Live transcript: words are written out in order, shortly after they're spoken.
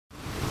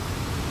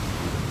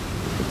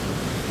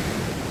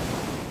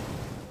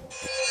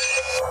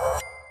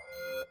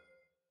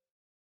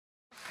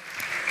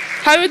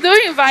How are you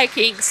doing,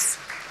 Vikings?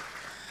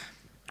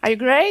 Are you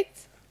great?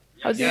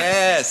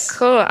 Yes.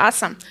 Cool,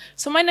 awesome.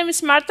 So my name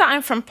is Marta.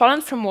 I'm from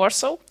Poland, from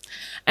Warsaw.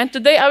 And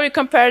today I will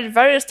compare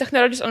various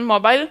technologies on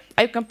mobile.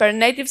 I compare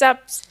native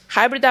apps,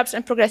 hybrid apps,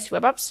 and progressive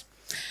web apps.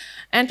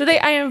 And today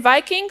I am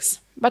Vikings,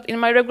 but in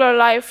my regular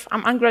life,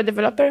 I'm Angular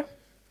developer,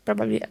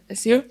 probably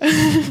as you.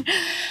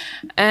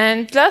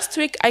 And last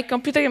week I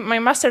completed my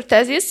master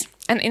thesis.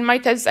 And in my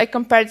thesis, I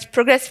compared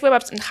progressive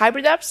web apps and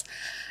hybrid apps.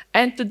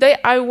 And today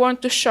I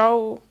want to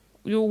show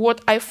you what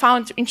I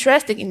found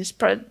interesting in this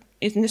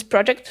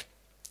project.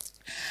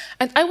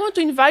 And I want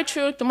to invite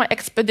you to my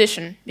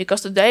expedition,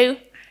 because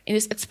today, in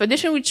this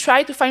expedition, we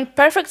try to find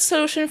perfect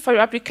solution for your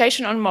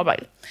application on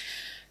mobile.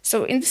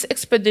 So in this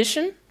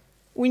expedition,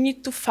 we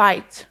need to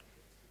fight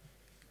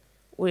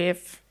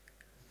with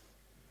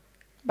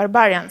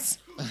barbarians.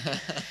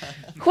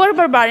 Who are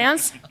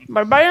barbarians?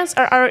 Barbarians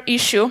are our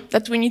issue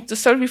that we need to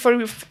solve before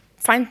we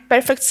find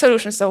perfect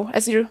solution. So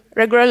as your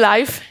regular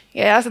life,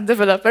 yeah, as a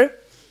developer.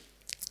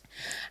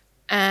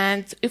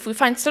 And if we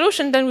find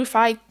solution, then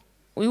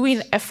we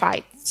win a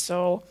fight.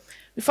 So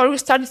before we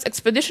start this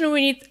expedition,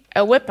 we need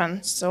a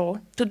weapon. So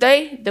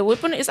today, the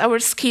weapon is our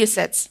skill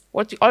sets,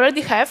 what you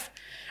already have,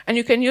 and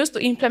you can use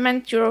to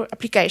implement your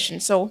application.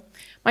 So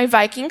my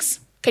Vikings,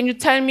 can you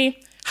tell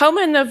me how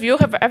many of you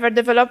have ever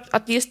developed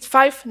at least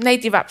 5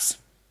 native apps?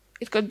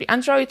 It could be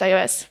Android,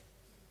 iOS.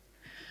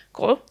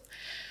 Cool.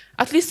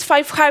 At least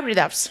 5 hybrid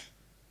apps.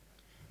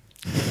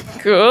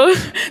 Cool.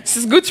 This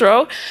is good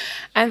row.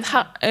 And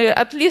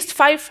at least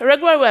 5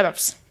 regular web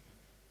apps.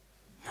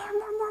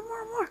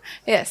 More.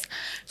 Yes.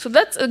 So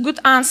that's a good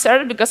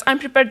answer, because I'm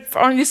prepared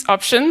for only this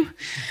option.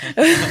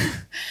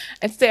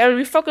 And today I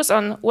will focus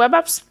on web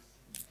apps,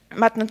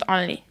 but not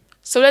only.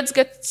 So let's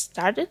get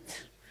started.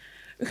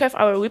 We have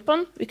our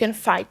weapon, we can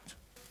fight.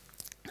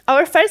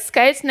 Our first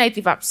case,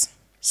 native apps.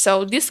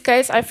 So this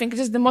case, I think,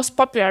 is the most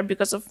popular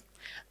because of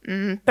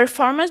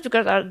performance,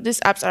 because these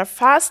apps are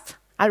fast,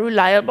 are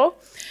reliable,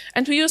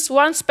 and we use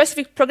one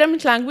specific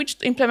programming language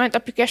to implement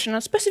application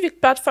on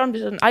specific platform.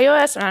 This is on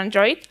iOS and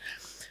Android.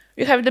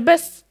 We have the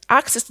best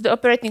access to the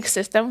operating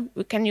system.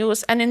 We can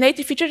use any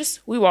native features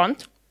we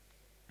want.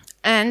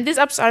 And these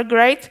apps are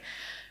great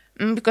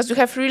because we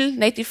have real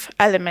native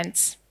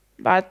elements,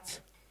 but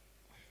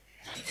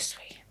not this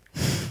way.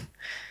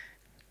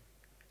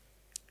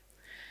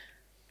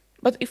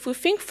 But if we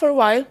think for a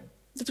while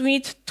that we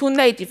need 2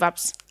 native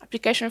apps,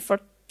 application for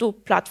 2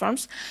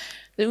 platforms,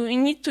 then we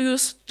need to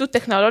use 2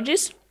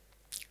 technologies.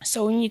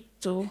 So we need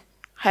to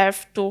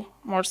have 2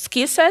 more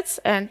skill sets,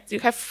 and you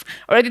have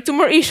already 2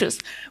 more issues.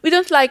 We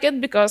don't like it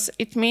because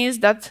it means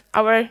that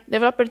our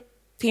developer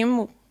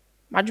team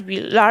must be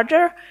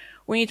larger.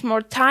 We need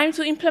more time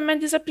to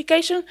implement this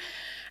application,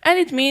 and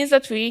it means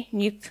that we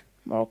need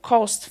more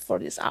cost for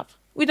this app.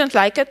 We don't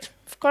like it,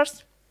 of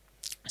course.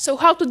 So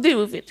how to deal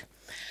with it?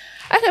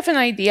 I have an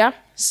idea.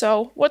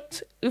 So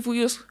what if we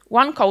use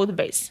one code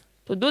base?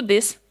 To do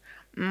this,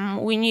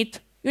 we need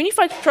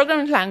unified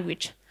programming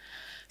language.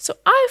 So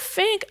I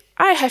think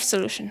I have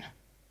solution.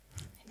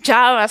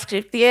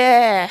 JavaScript,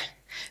 yeah,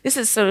 this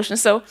is a solution.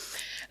 So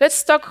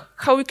let's talk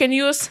how we can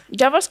use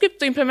JavaScript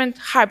to implement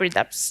hybrid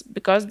apps,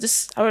 because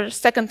this is our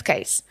second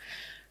case.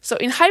 So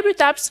in hybrid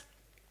apps,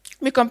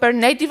 we compare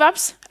native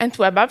apps and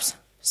web apps.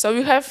 So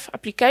we have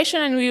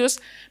application, and we use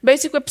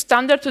basic web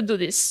standard to do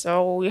this.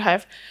 So we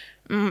have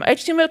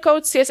HTML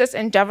code, CSS,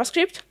 and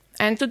JavaScript.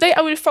 And today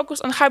I will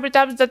focus on hybrid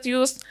apps that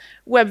use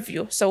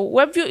WebView. So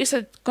WebView is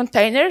a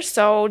container,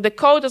 so the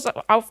code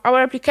of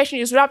our application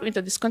is wrapped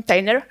into this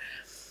container.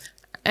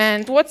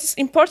 And what's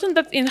important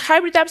that in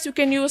hybrid apps you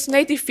can use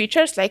native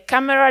features like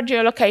camera,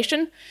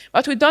 geolocation,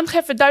 but we don't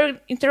have a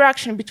direct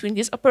interaction between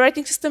this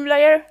operating system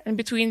layer and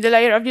between the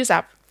layer of this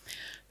app.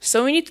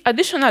 So we need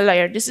additional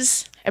layer. This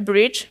is a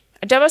bridge,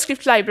 a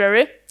JavaScript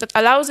library that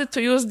allows it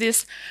to use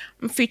these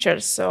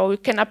features. So we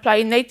can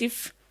apply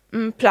native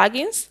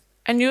plugins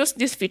and use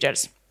these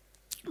features.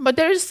 But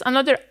there is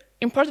another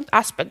important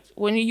aspect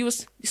when you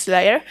use this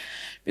layer,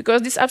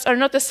 because these apps are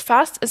not as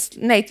fast as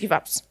native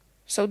apps.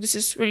 So this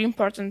is a really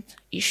important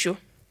issue.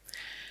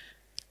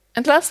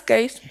 And last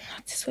case,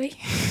 not this way,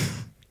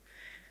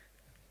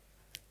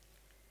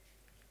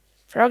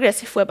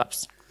 progressive web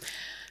apps.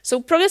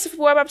 So progressive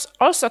web apps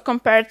also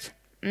compared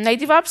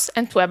native apps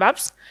and web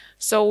apps.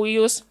 So we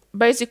use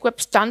basic web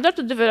standard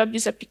to develop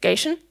this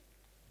application.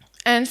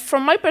 And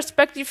from my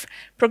perspective,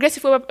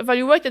 progressive web app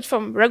evaluated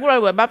from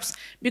regular web apps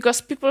because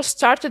people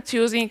started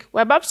using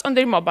web apps on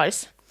their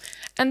mobiles.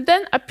 And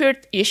then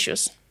appeared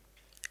issues.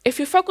 If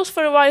you focus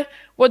for a while,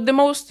 what the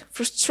most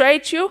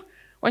frustrates you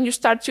when you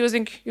start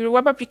using your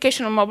web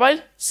application on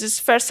mobile, this is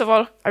first of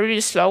all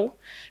really slow,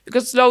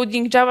 because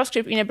loading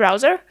JavaScript in a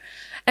browser.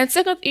 And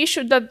second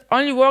issue, that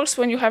only works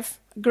when you have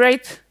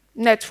great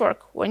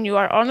network, when you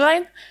are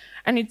online,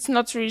 and it's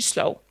not really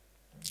slow.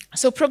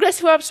 So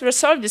progressive apps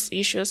resolve these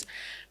issues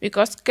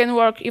because it can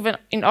work even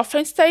in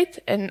offline state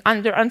and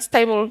under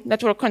unstable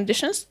network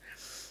conditions.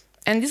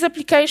 And these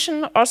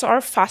applications also are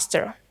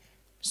faster.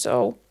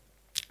 So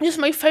this is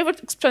my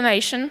favorite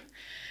explanation,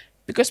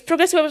 because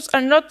progressive apps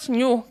are not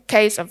new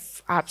case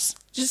of apps.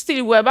 This is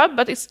still web app,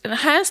 but it's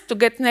enhanced to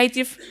get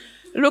native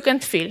look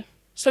and feel.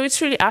 So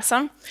it's really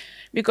awesome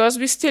because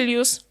we still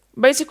use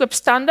basic web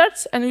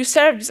standards and we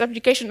serve this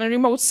application on a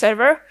remote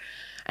server,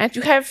 and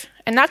you have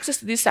an access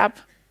to this app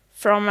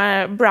from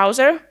a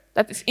browser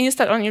that is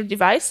installed on your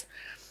device.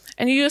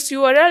 And you use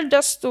URL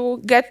just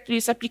to get to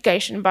this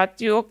application, but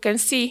you can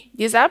see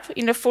this app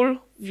in a full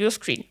view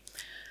screen.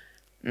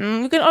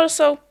 You can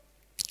also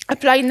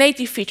apply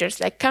native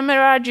features like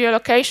camera,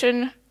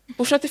 geolocation,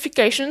 push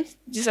notifications,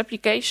 this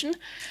application.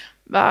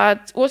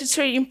 But what is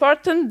really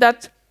important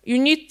that you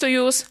need to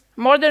use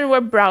modern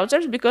web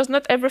browsers because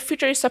not every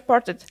feature is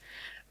supported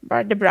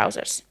by the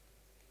browsers.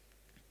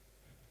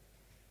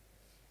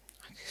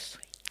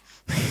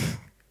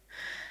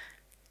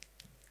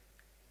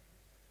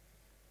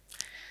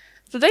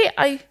 Today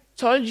I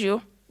told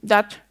you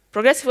that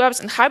progressive apps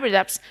and hybrid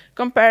apps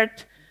compared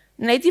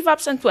native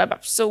apps and web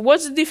apps. So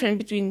what's the difference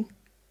between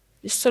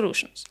these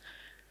solutions?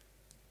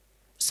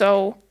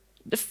 So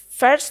the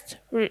first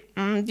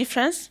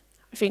difference,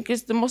 I think,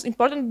 is the most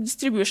important: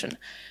 distribution.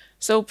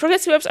 So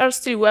progressive apps are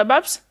still web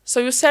apps,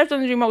 so you serve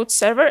on a remote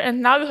server, and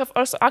now you have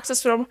also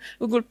access from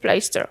Google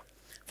Play Store.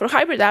 For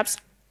hybrid apps,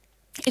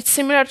 it's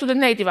similar to the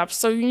native apps,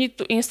 so you need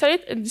to install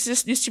it, and this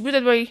is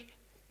distributed by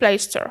Play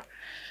Store.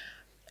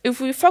 If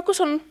we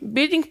focus on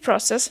building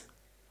process,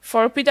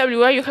 for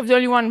PWA you have the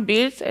only one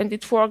build, and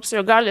it works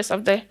regardless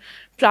of the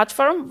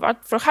platform.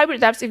 But for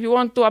hybrid apps, if you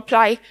want to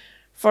apply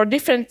for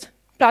different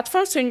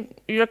platforms,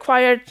 you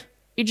require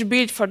each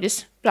build for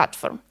this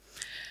platform.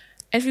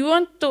 If you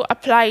want to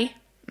apply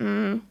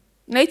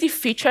native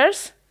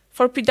features,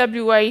 for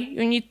PWA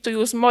you need to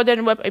use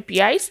modern web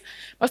APIs,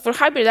 but for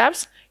hybrid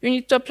apps you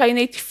need to apply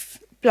native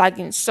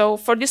plugins. So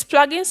for these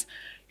plugins,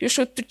 you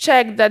should to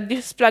check that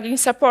this plugin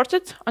is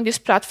supported on this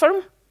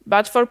platform,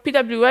 but for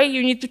PWA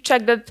you need to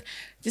check that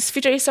this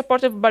feature is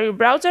supported by your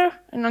browser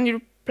and on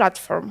your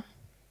platform.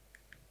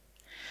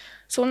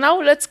 So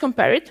now let's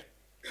compare it.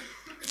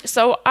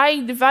 So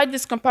I divide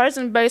this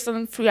comparison based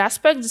on 3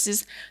 aspects. This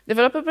is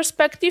developer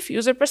perspective,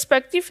 user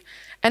perspective,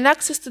 and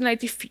access to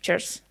native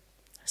features.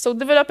 So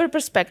developer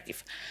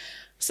perspective.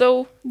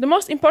 So the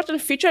most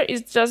important feature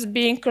is just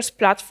being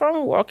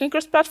cross-platform, working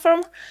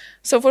cross-platform.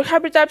 So for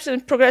hybrid apps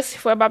and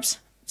progressive web apps,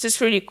 this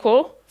is really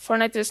cool. For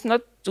native, it's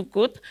not too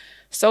good.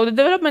 So the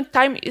development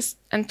time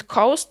and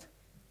cost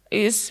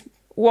is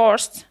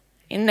worst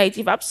in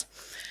native apps.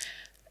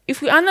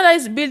 If we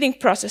analyze building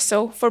process,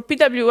 so for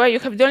PWA, you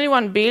have the only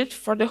one build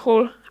for the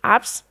whole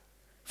apps.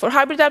 For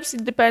hybrid apps,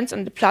 it depends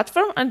on the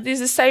platform, and this is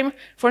the same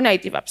for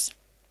native apps.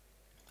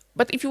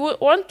 But if you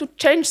want to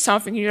change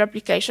something in your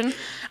application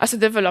as a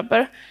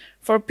developer,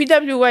 for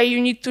PWA,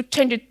 you need to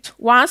change it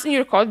once in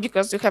your code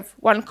because you have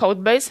one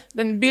code base,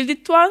 then build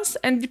it once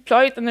and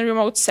deploy it on a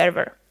remote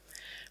server.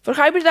 For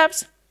hybrid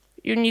apps,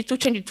 you need to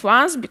change it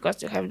once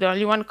because you have the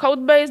only one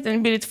code base,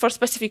 then build it for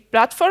specific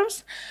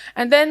platforms,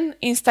 and then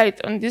install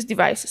it on these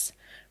devices.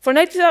 For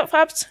native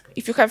apps,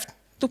 if you have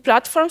 2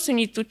 platforms, you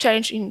need to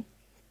change in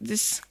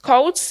these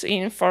codes,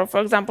 for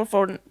example,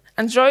 for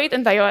Android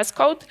and iOS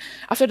code.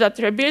 After that,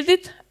 rebuild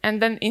it, and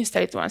then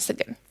install it once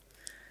again.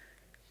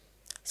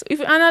 So if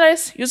you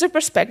analyze user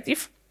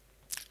perspective,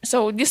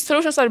 so these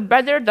solutions are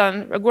better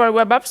than regular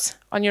web apps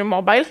on your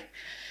mobile.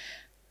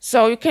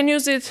 So you can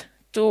use it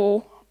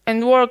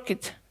and work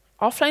it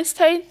offline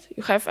state,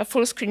 you have a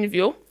full screen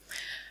view.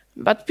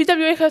 But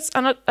PWA has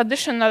an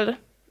additional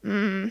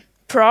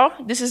pro.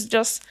 This is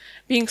just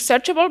being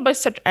searchable by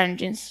search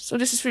engines. So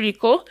this is really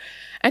cool.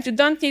 And you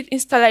don't need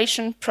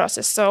installation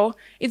process. So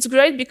it's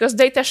great because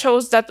data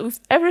shows that with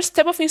every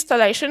step of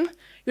installation,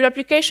 your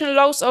application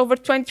loads over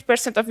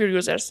 20% of your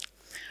users.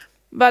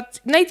 But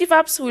native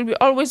apps will be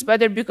always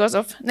better because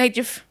of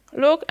native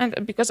look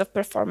and because of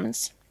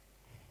performance.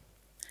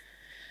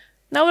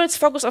 Now let's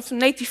focus on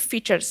native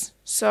features.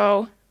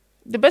 So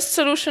the best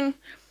solution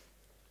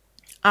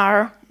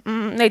are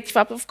native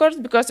apps, of course,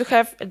 because you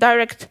have a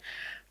direct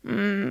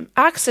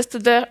access to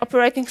the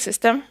operating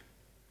system.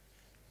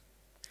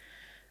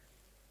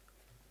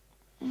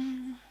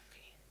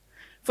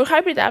 For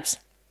hybrid apps,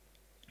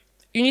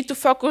 you need to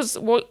focus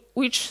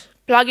which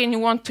plugin you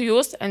want to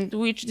use and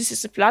which this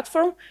is a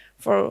platform,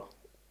 for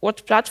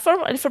what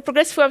platform. And for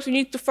progressive apps, you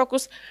need to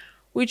focus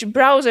which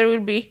browser will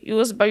be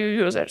used by your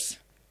users.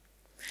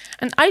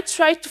 And I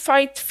tried to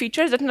find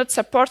features that are not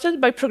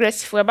supported by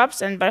progressive web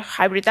apps and by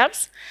hybrid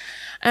apps.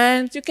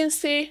 And you can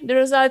see the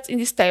results in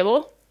this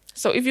table.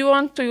 So if you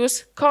want to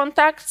use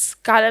contacts,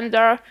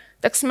 calendar,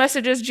 text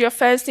messages,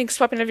 geofencing,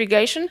 swap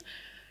navigation,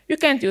 you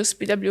can't use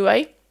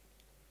PWA.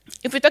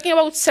 If we're talking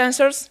about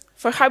sensors,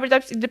 for hybrid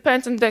apps, it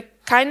depends on the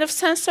kind of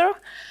sensor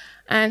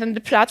and on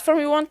the platform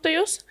you want to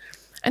use.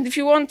 And if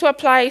you want to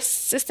apply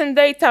system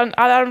data and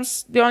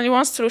alarms, the only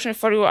one solution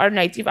for you are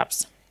native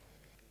apps.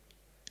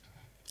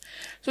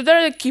 So there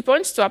are the key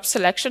points to app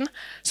selection.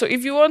 So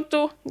if you want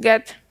to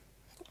get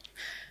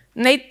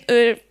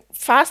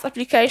fast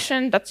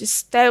application that is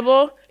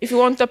stable, if you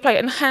want to apply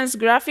enhanced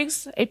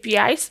graphics,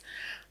 APIs,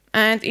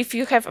 and if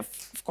you have,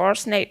 of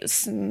course,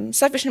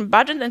 sufficient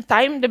budget and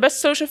time, the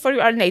best solution for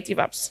you are native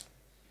apps.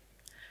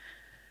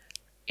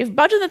 If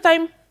budget and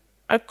time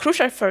are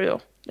crucial for you,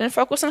 then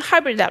focus on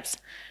hybrid apps,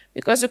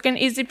 because you can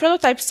easily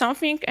prototype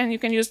something and you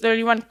can use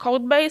only one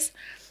code base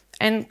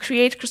and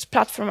create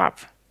cross-platform app.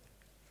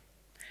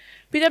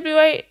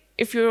 PWA,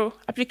 if your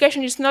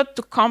application is not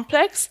too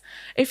complex,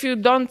 if you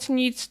don't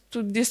need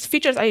these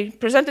features I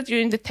presented you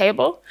in the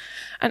table,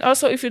 and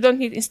also if you don't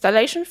need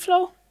installation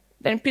flow,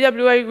 then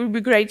PWA will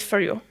be great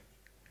for you.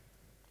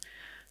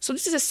 So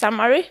this is a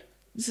summary.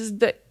 This is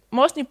the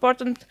most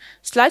important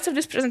slides of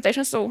this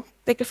presentation, so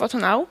take a photo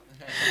now.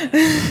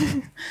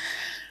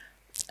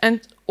 And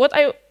what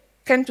I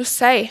can to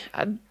say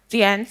at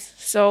the end,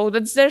 so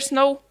that there's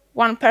no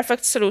one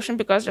perfect solution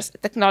because there's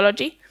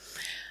technology,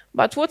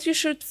 but what you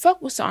should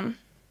focus on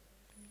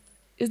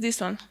is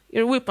this one,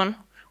 your weapon,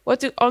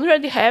 what you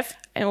already have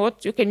and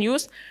what you can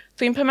use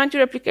to implement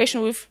your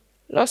application with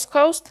less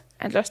cost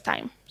and less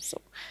time. So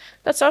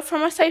that's all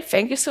from my side.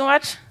 Thank you so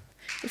much.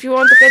 If you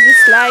want to get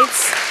these slides.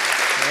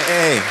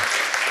 Hey.